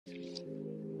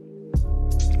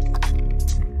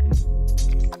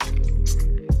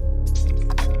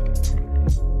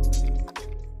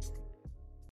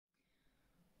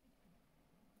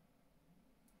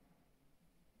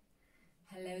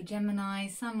Hello Gemini,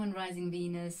 Sun, Moon, Rising,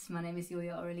 Venus. My name is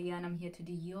Julia Aurelia and I'm here to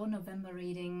do your November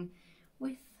reading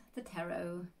with the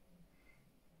tarot.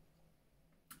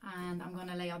 And I'm going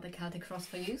to lay out the Celtic cross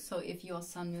for you. So if your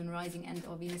Sun, Moon, Rising and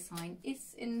or Venus sign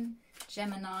is in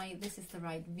Gemini, this is the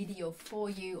right video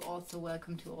for you. Also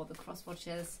welcome to all the cross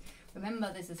watchers.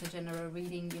 Remember, this is a general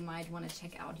reading. You might want to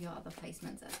check out your other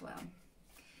placements as well.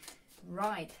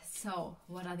 Right, so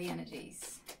what are the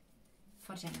energies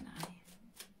for Gemini?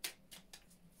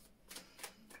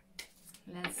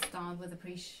 Let's start with the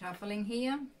pre-shuffling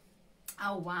here.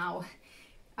 Oh wow,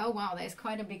 there's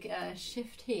quite a big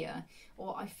shift here.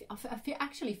 Or I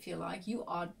actually feel like you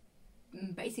are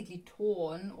basically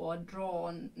torn or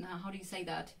drawn. Now, how do you say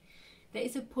that? There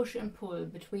is a push and pull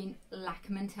between lack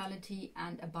mentality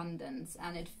and abundance,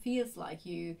 and it feels like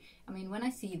you, I mean, when I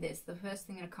see this, the first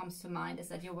thing that comes to mind is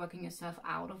that you're working yourself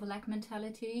out of a lack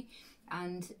mentality,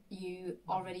 and you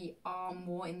already are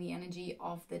more in the energy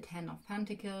of the Ten of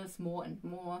Pentacles, more and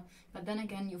more, but then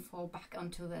again you fall back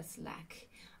onto this lack.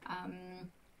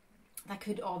 That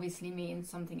could obviously mean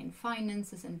something in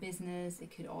finances and business. It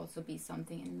could also be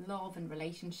something in love and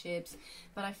relationships.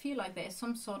 But I feel like there's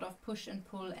some sort of push and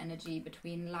pull energy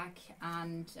between lack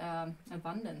and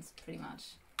abundance, pretty much.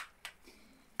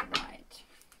 Right.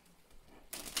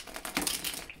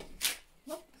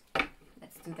 Whoop.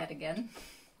 Let's do that again.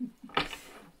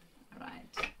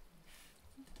 Right.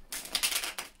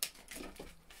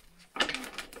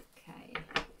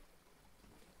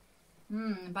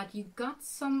 But you got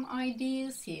some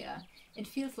ideas here. It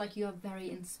feels like you are very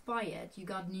inspired. You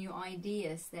got new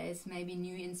ideas. There's maybe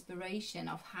new inspiration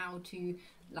of how to,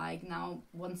 like, now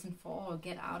once and for all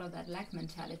get out of that lack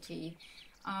mentality.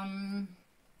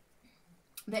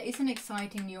 There is an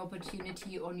exciting new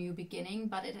opportunity or new beginning,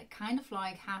 but it kind of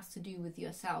like has to do with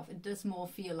yourself. It does more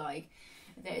feel like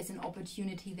there is an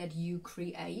opportunity that you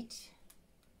create.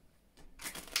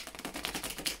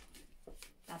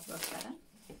 That works better.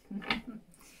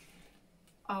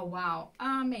 Oh wow,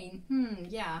 I mean,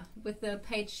 yeah, with the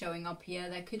page showing up here,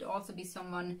 there could also be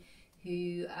someone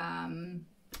who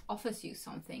offers you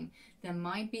something. There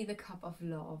might be the cup of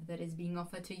love that is being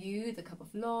offered to you, the cup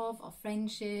of love or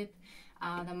friendship.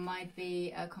 There might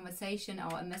be a conversation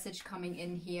or a message coming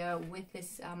in here with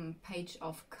this page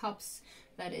of cups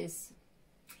that is,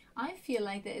 I feel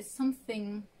like there is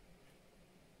something.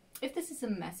 If this is a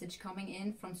message coming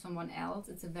in from someone else,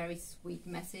 it's a very sweet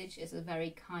message. It's a very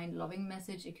kind, loving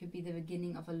message. It could be the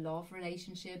beginning of a love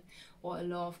relationship or a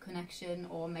love connection,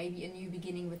 or maybe a new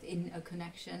beginning within a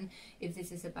connection. If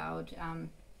this is about,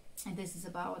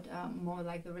 more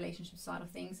like the relationship side of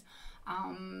things.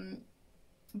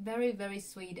 Very, very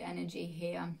sweet energy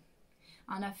here.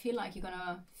 And I feel like you're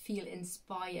gonna feel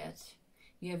inspired.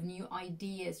 You have new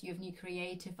ideas. You have new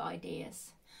creative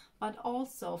ideas. But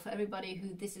also for everybody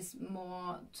who this is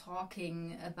more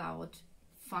talking about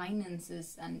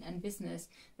finances and business,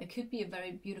 there could be a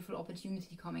very beautiful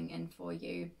opportunity coming in for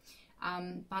you.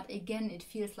 But again, it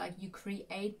feels like you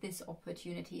create this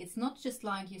opportunity. It's not just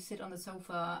like you sit on the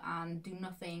sofa and do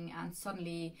nothing and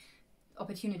suddenly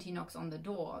opportunity knocks on the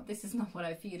door. This is not what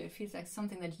I feel. It feels like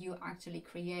something that you actually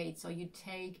create. So you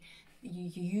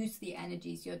use the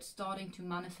energies. You're starting to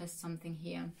manifest something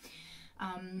here.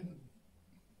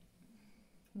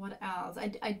 What else?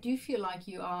 I do feel like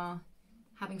you are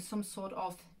having some sort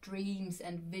of dreams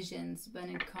and visions when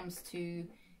it comes to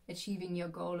achieving your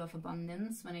goal of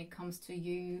abundance. When it comes to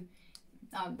you,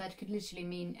 that could literally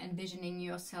mean envisioning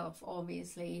yourself,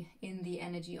 obviously, in the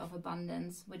energy of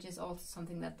abundance, which is also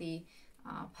something that the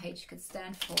page could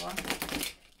stand for.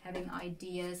 Having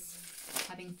ideas,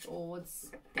 having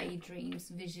thoughts, daydreams,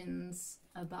 visions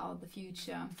about the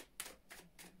future.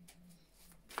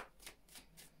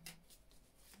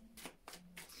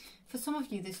 For some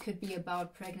of you, this could be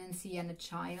about pregnancy and a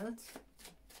child,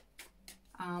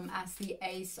 as the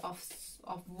Ace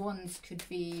of Wands could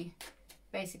be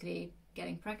basically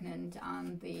getting pregnant,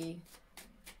 and the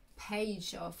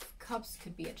Page of Cups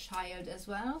could be a child as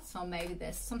well. So maybe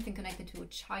there's something connected to a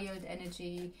child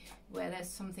energy, where there's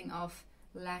something of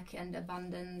lack and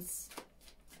abundance,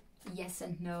 yes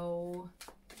and no,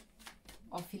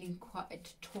 or feeling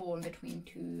quite torn between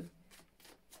two,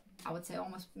 I would say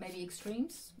almost maybe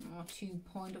extremes, or 2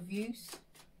 point of views.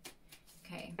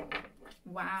 Okay,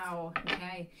 wow,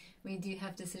 okay, we do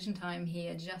have decision time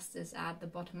here, Justice at the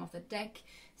bottom of the deck.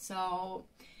 So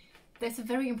there's a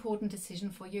very important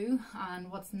decision for you, and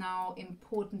what's now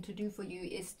important to do for you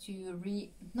is to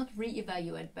not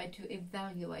reevaluate, but to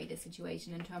evaluate the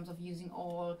situation in terms of using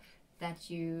all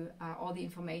the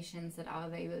informations that are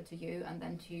available to you, and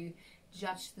then to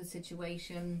judge the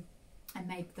situation and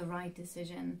make the right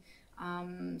decision.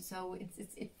 So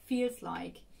it feels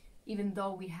like, even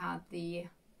though we had the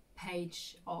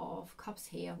Page of Cups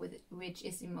here, which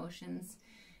is emotions,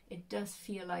 it does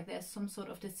feel like there's some sort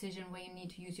of decision where you need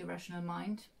to use your rational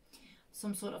mind,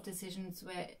 some sort of decision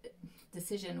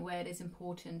where it is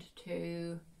important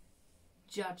to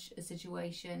judge a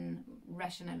situation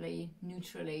rationally,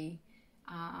 neutrally,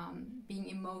 being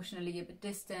emotionally a bit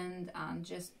distant, and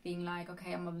just being like,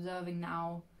 okay, I'm observing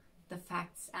now the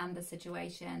facts and the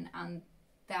situation, and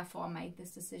therefore I made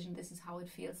this decision. This is how it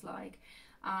feels like.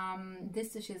 This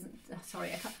decision,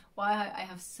 sorry, why I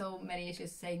have so many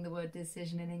issues saying the word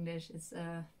decision in English. It's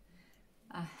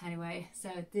anyway, so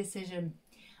decision.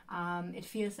 It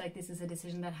feels like this is a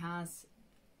decision that has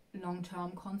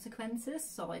long-term consequences,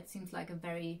 so it seems like a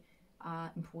very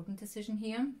important decision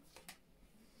here.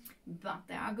 But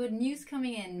there are good news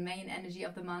coming in. Main energy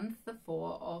of the month, the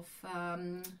Four of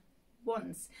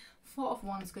Wands. Four of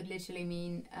Wands could literally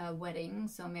mean a wedding,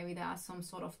 so maybe there are some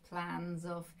sort of plans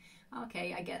of,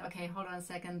 okay, hold on a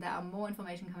second, there are more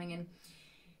information coming in.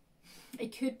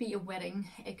 It could be a wedding.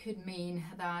 It could mean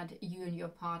that you and your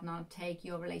partner take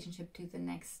your relationship to the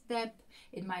next step.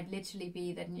 It might literally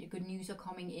be that good news are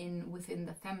coming in within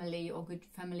the family, or good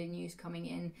family news coming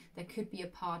in. There could be a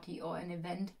party or an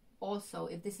event. Also,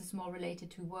 if this is more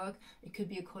related to work, it could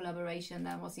be a collaboration.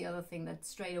 That was the other thing that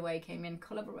straight away came in.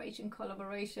 Collaboration.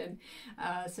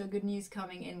 So good news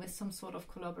coming in with some sort of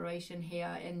collaboration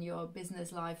here in your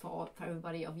business life, for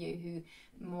everybody of you who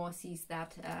more sees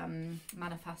that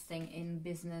manifesting in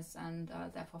business and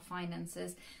therefore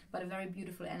finances. But a very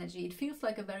beautiful energy. It feels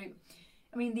like a very,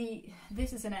 I mean,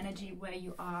 this is an energy where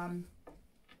you are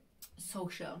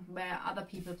social, where other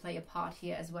people play a part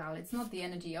here as well. It's not the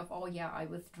energy of, oh yeah, I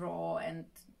withdraw and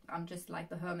I'm just like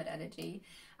the hermit energy.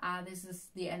 This is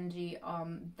the energy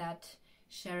that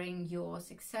sharing your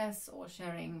success, or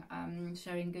sharing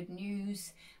good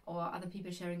news, or other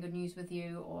people sharing good news with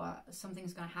you, or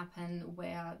something's going to happen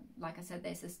where, like I said,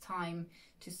 there's this time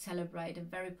to celebrate. A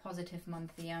very positive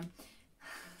month here.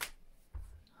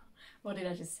 What did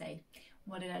I just say?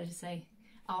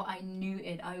 Oh, I knew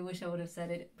it. I wish I would have said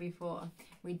it before.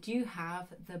 We do have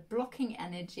the blocking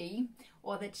energy,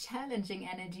 or the challenging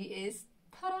energy is,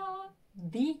 ta-da,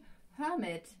 the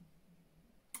Hermit.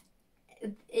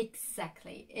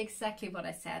 Exactly what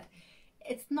I said.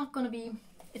 It's not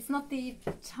the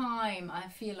time, I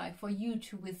feel like, for you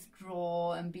to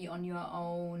withdraw and be on your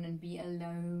own and be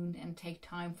alone and take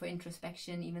time for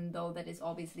introspection, even though that is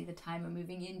obviously the time we're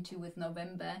moving into with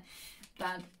November.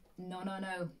 But no.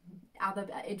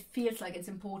 It feels like it's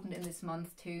important in this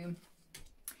month to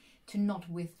not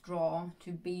withdraw,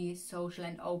 to be social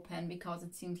and open, because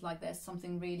it seems like there's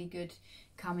something really good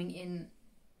coming in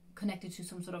connected to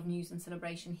some sort of news and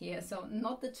celebration here. So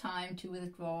not the time to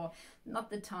withdraw, not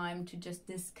the time to just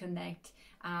disconnect.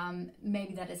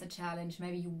 Maybe that is a challenge.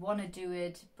 Maybe you want to do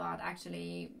it, but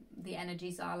actually the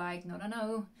energies are like,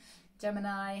 no.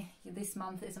 Gemini, this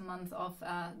month is a month of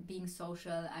being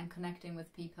social and connecting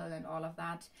with people and all of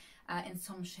that in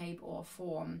some shape or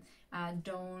form.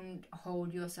 Don't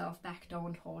hold yourself back,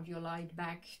 don't hold your light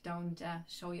back, don't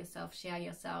show yourself, share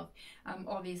yourself.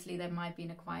 Obviously there might be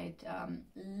in a quite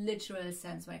literal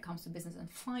sense when it comes to business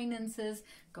and finances,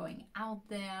 going out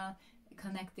there,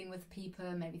 connecting with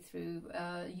people, maybe through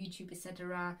YouTube,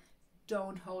 etc.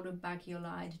 Don't hold back your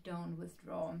light, don't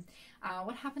withdraw.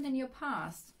 What happened in your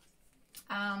past?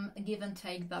 Give and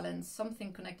take balance,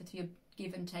 something connected to your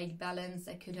give and take balance.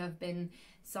 There could have been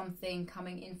something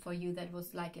coming in for you that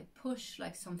was like a push,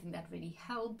 like something that really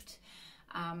helped.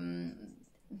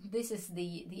 This is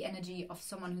the energy of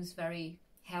someone who's very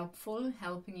helpful,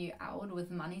 helping you out with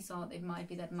money. So it might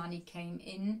be that money came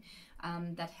in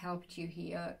that helped you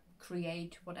here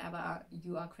create whatever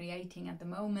you are creating at the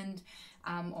moment,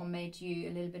 or made you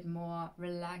a little bit more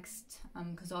relaxed,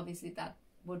 because obviously that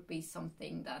would be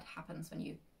something that happens when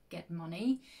you get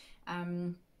money.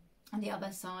 On the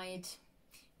other side,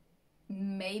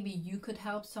 maybe you could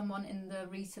help someone in the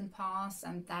recent past,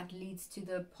 and that leads to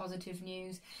the positive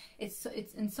news. It's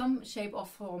in some shape or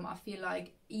form, I feel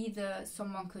like either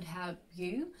someone could help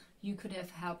you could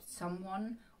have helped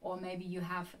someone, or maybe you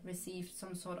have received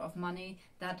some sort of money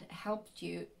that helped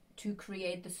you to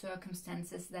create the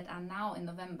circumstances that are now in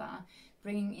November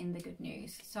bringing in the good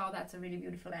news. So that's a really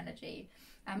beautiful energy.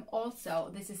 Also,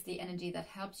 this is the energy that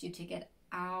helps you to get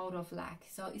out of lack.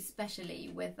 So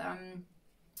especially with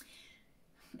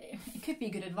it could be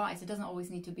good advice. It doesn't always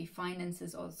need to be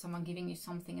finances or someone giving you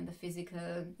something in the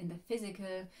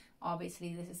physical.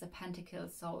 Obviously this is a pentacle,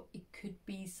 so it could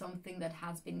be something that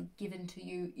has been given to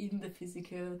you in the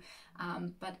physical,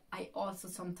 but I also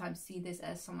sometimes see this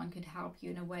as someone could help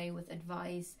you in a way with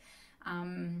advice,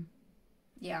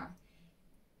 Yeah,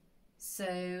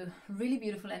 so really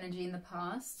beautiful energy in the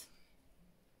past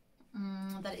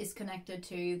that is connected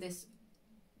to this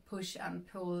push and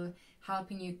pull,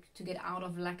 helping you to get out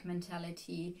of lack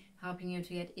mentality, helping you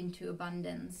to get into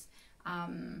abundance.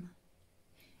 And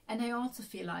I also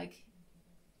feel like,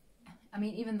 I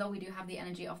mean, even though we do have the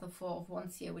energy of the Four of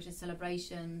Wands here, which is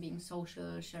celebration, being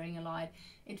social, sharing a light,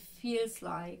 it feels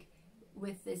like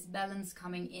with this balance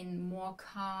coming in, more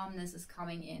calmness is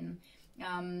coming in,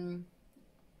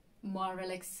 more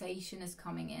relaxation is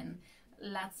coming in.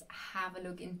 Let's have a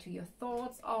look into your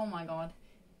thoughts. Oh my God,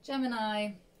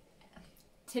 Gemini,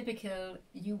 typical,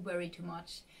 you worry too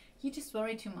much. You just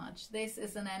worry too much. This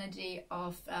is an energy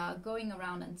of going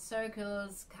around in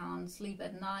circles, can't sleep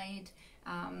at night.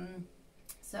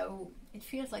 So it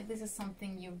feels like this is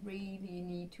something you really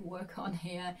need to work on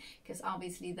here, because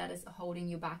obviously that is holding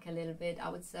you back a little bit. I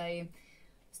would say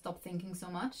stop thinking so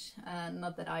much.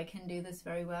 Not that I can do this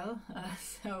very well,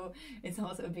 so it's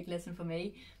also a big lesson for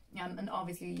me. And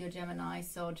obviously you're Gemini,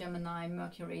 so Gemini,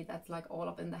 Mercury, that's like all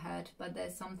up in the head. But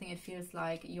there's something it feels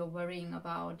like you're worrying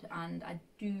about, and I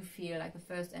do feel like the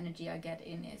first energy I get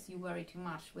in is you worry too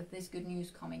much with this good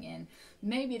news coming in.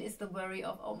 Maybe it is the worry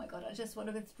of, oh my God, I just want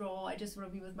to withdraw, I just want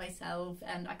to be with myself,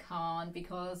 and I can't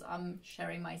because I'm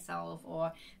sharing myself,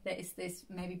 or there is this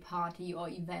maybe party or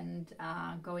event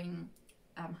going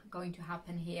to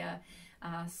happen here.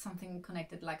 Something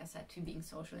connected, like I said, to being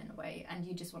social in a way, and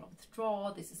you just want to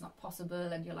withdraw, this is not possible,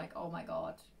 and you're like, oh my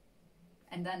God,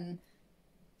 and then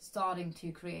starting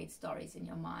to create stories in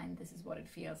your mind. This is what it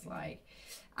feels like.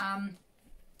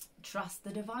 Trust the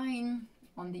divine.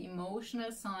 On the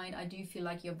emotional side, I do feel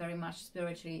like you're very much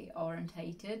spiritually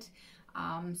orientated,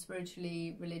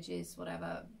 spiritually, religious,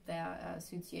 whatever there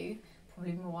suits you.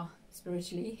 Probably more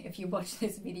spiritually if you watch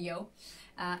this video.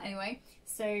 Anyway,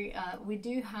 so we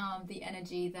do have the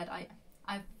energy that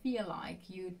I feel like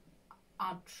you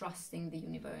are trusting the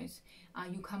universe.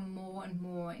 You come more and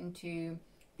more into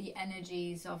the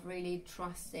energies of really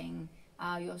trusting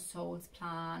your soul's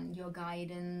plan, your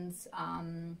guidance,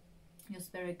 your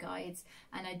spirit guides.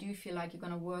 And I do feel like you're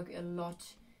going to work a lot.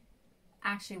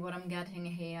 Actually, what I'm getting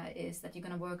here is that you're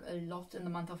going to work a lot in the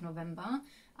month of November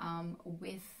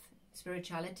with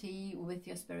spirituality, with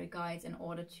your spirit guides, in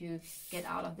order to get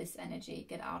out of this energy,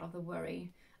 get out of the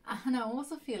worry. And I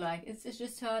also feel like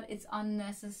it's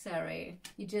unnecessary.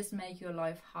 You just make your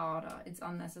life harder. It's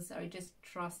unnecessary. Just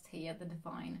trust here the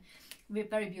divine.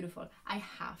 Very beautiful. I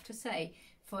have to say,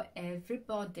 for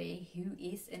everybody who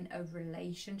is in a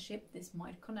relationship, this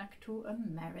might connect to a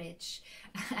marriage,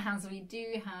 as we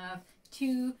do have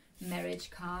 2 marriage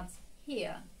cards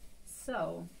here.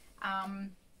 So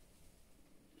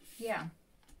yeah,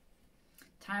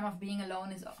 time of being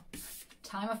alone is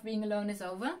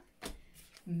over.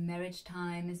 Marriage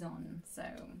time is on. So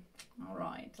all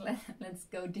right, let's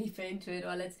go deeper into it,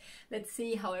 or let's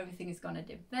see how everything is going to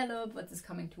develop, what is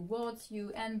coming towards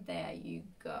you. And there you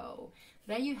go.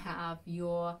 There you have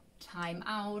your time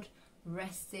out,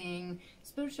 resting.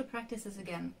 Spiritual practices,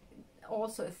 again,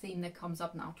 also a theme that comes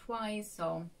up now twice.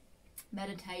 So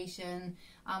meditation.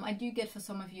 I do get for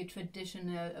some of you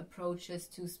traditional approaches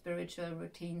to spiritual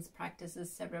routines,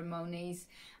 practices, ceremonies.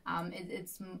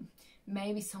 It's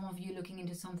maybe some of you looking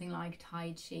into something like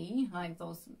Tai Chi, like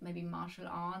those maybe martial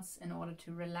arts, in order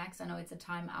to relax. I know it's a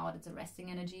time out, it's a resting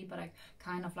energy, but I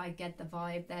kind of like get the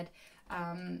vibe that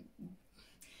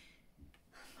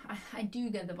I do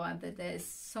get the vibe that there's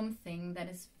something that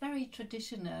is very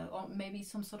traditional, or maybe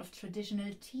some sort of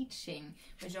traditional teaching,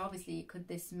 which obviously could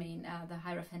this mean the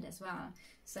Hierophant as well.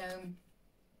 So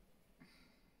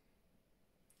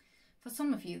for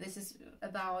some of you, this is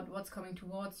about what's coming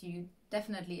towards you.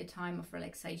 Definitely a time of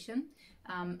relaxation,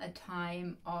 a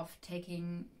time of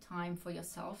taking time for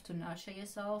yourself, to nurture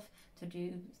yourself, to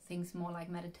do things more like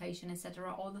meditation,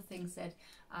 etc. All the things that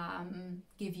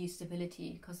give you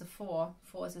stability, because the four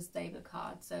is a stable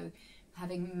card. So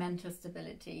having mental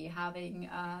stability, having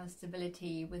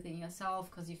stability within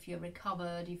yourself, because you feel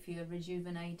recovered, you feel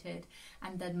rejuvenated,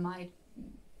 and that might,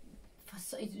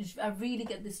 I really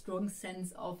get this strong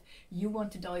sense of you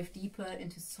want to dive deeper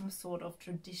into some sort of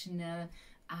traditional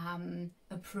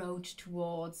approach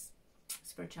towards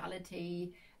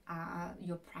spirituality,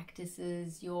 your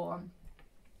practices, your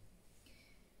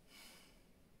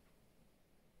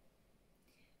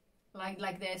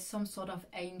like there's some sort of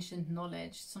ancient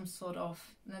knowledge, some sort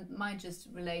of, that might just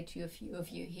relate to a few of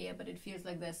you here, but it feels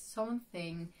like there's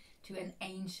something to an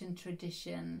ancient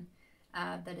tradition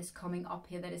that is coming up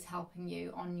here, that is helping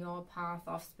you on your path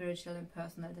of spiritual and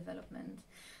personal development.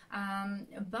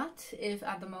 But if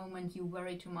at the moment you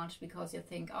worry too much because you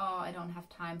think, oh, I don't have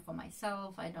time for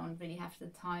myself, I don't really have the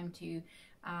time to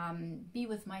be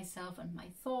with myself and my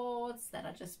thoughts that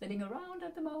are just spinning around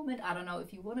at the moment. I don't know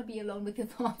if you want to be alone with your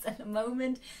thoughts at the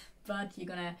moment, but you're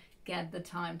gonna get the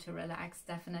time to relax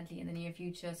definitely in the near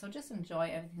future. So just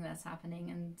enjoy everything that's happening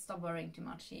and stop worrying too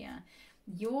much here.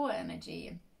 Your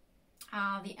energy,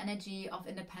 the energy of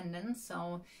independence.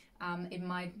 So it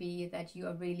might be that you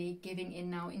are really giving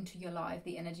in now into your life,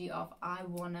 the energy of I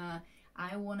wanna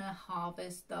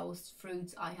harvest those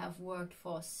fruits I have worked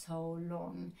for so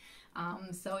long.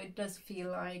 So it does feel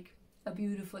like a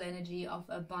beautiful energy of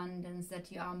abundance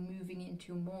that you are moving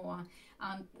into more.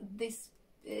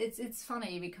 It's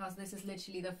funny because this is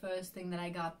literally the first thing that I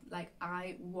got, like,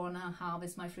 I wanna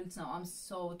harvest my fruits now. I'm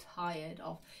so tired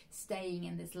of staying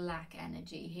in this lack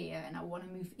energy here, and I want to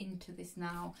move into this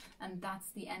now. And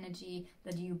that's the energy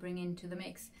that you bring into the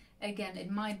mix. Again, it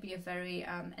might be a very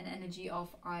an energy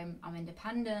of I'm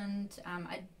independent.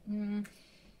 I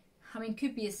mean,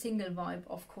 could be a single vibe,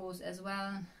 of course, as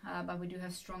well. But we do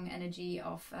have strong energy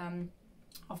of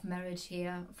marriage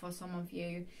here for some of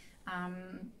you.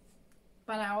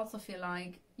 But I also feel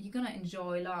like you're gonna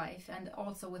enjoy life, and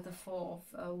also with the Four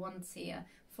of Wands here,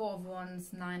 Four of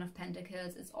Wands, Nine of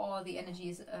Pentacles, it's all the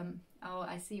energies. Oh,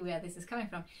 I see where this is coming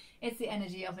from. It's the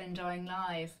energy of enjoying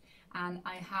life, and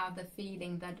I have the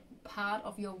feeling that part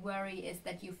of your worry is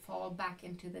that you fall back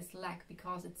into this lack,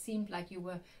 because it seemed like you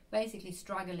were basically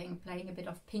struggling, playing a bit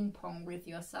of ping pong with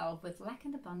yourself, with lack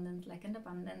and abundance,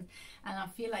 and I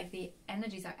feel like the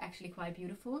energies are actually quite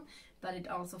beautiful, but it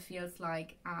also feels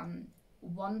like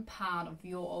one part of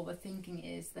your overthinking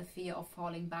is the fear of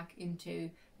falling back into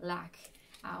lack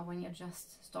when you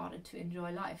just started to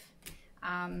enjoy life.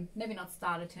 Maybe not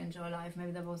started to enjoy life, maybe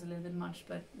that was a little bit much,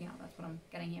 but you know, that's what I'm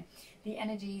getting here. The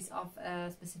energies of a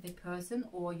specific person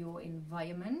or your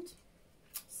environment.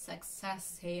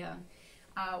 Success here.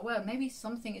 Well, maybe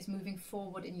something is moving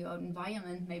forward in your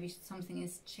environment, maybe something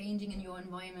is changing in your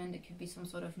environment. It could be some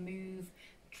sort of move,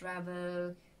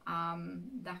 travel,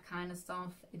 that kind of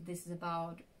stuff. This is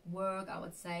about work, I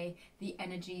would say. The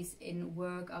energies in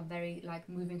work are very like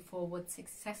moving forward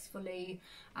successfully,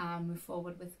 move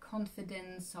forward with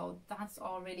confidence, so that's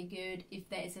all really good. If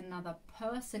there is another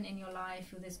person in your life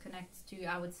who this connects to,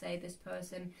 I would say this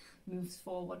person moves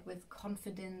forward with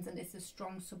confidence and is a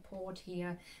strong support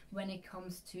here when it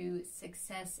comes to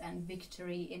success and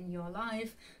victory in your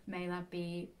life. May that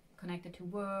be connected to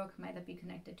work, may that be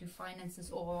connected to finances,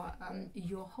 or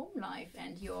your home life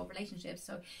and your relationships.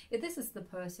 So if this is the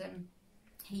person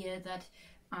here that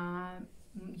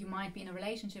you might be in a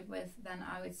relationship with, then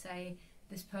I would say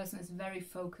this person is very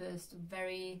focused,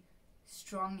 very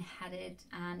strong-headed,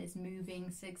 and is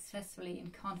moving successfully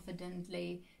and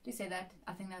confidently. Do you say that?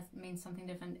 I think that means something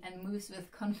different, and moves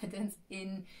with confidence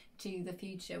into the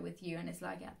future with you, and it's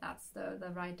like, yeah, that's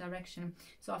the right direction.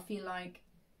 So I feel like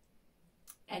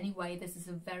anyway, this is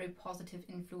a very positive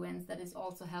influence that is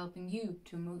also helping you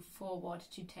to move forward,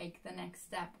 to take the next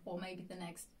step, or maybe the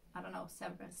next, I don't know,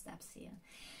 several steps here.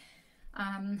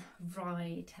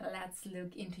 Right, let's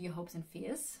look into your hopes and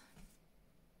fears.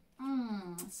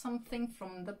 Something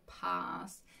from the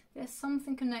past. There's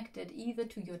something connected either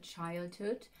to your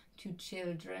childhood, to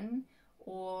children,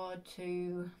 or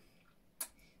to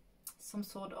some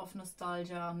sort of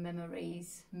nostalgia,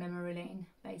 memories, memory lane,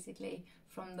 basically,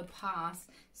 from the past.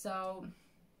 So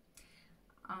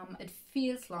it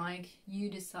feels like you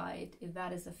decide if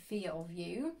that is a fear of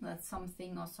you, that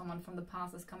something or someone from the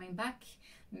past is coming back.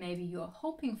 Maybe you're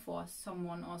hoping for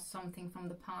someone or something from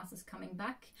the past is coming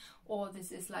back, or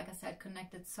this is, like I said,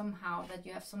 connected somehow, that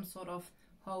you have some sort of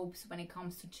hopes when it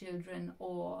comes to children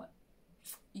or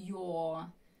your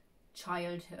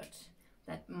childhood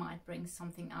that might bring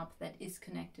something up that is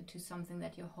connected to something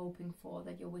that you're hoping for,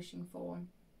 that you're wishing for.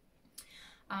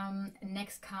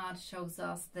 Next card shows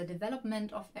us the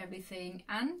development of everything,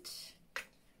 and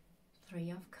Three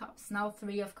of Cups. Now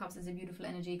Three of Cups is a beautiful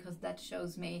energy, because that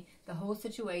shows me the whole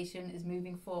situation is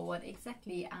moving forward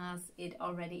exactly as it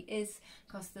already is,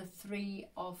 because the Three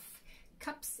of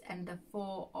Cups and the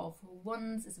Four of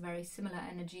Wands is a very similar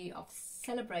energy of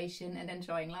celebration and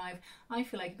enjoying life. I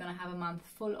feel like you're gonna have a month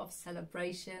full of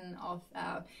celebration, of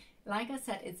like I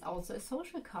said, it's also a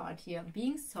social card here.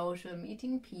 Being social,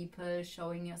 meeting people,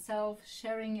 showing yourself,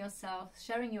 sharing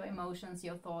your emotions,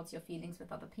 your thoughts, your feelings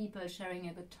with other people, sharing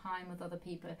a good time with other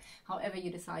people, however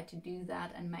you decide to do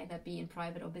that, and may that be in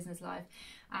private or business life.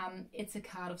 It's a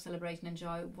card of celebration and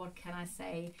joy. What can I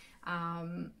say?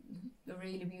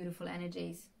 Really beautiful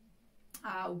energies.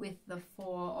 with the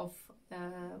Four of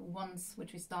Wands,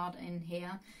 which we start in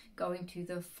here, going to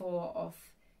the Four of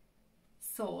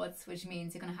Swords, which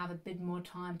means you're going to have a bit more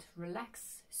time to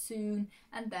relax soon,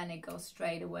 and then it goes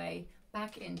straight away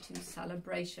back into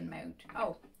celebration mode.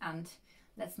 Oh, and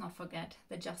let's not forget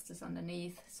the Justice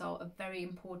underneath, so a very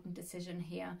important decision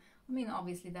here. I mean,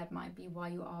 obviously that might be why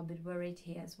you are a bit worried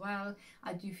here as well.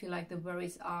 I do feel like the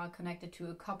worries are connected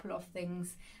to a couple of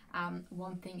things.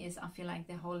 One thing is, I feel like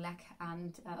the whole lack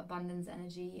and abundance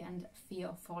energy and fear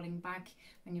of falling back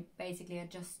when you basically are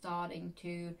just starting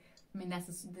to, I mean,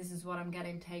 this is what I'm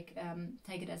getting, take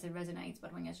it as it resonates,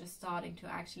 but when you're just starting to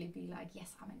actually be like,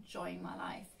 yes, I'm enjoying my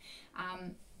life.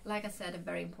 Like I said, a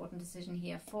very important decision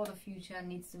here for the future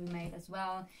needs to be made as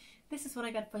well. This is what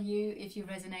I got for you. If you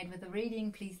resonate with the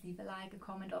reading, please leave a like, a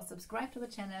comment, or subscribe to the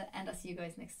channel, and I'll see you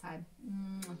guys next time.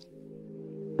 Mwah.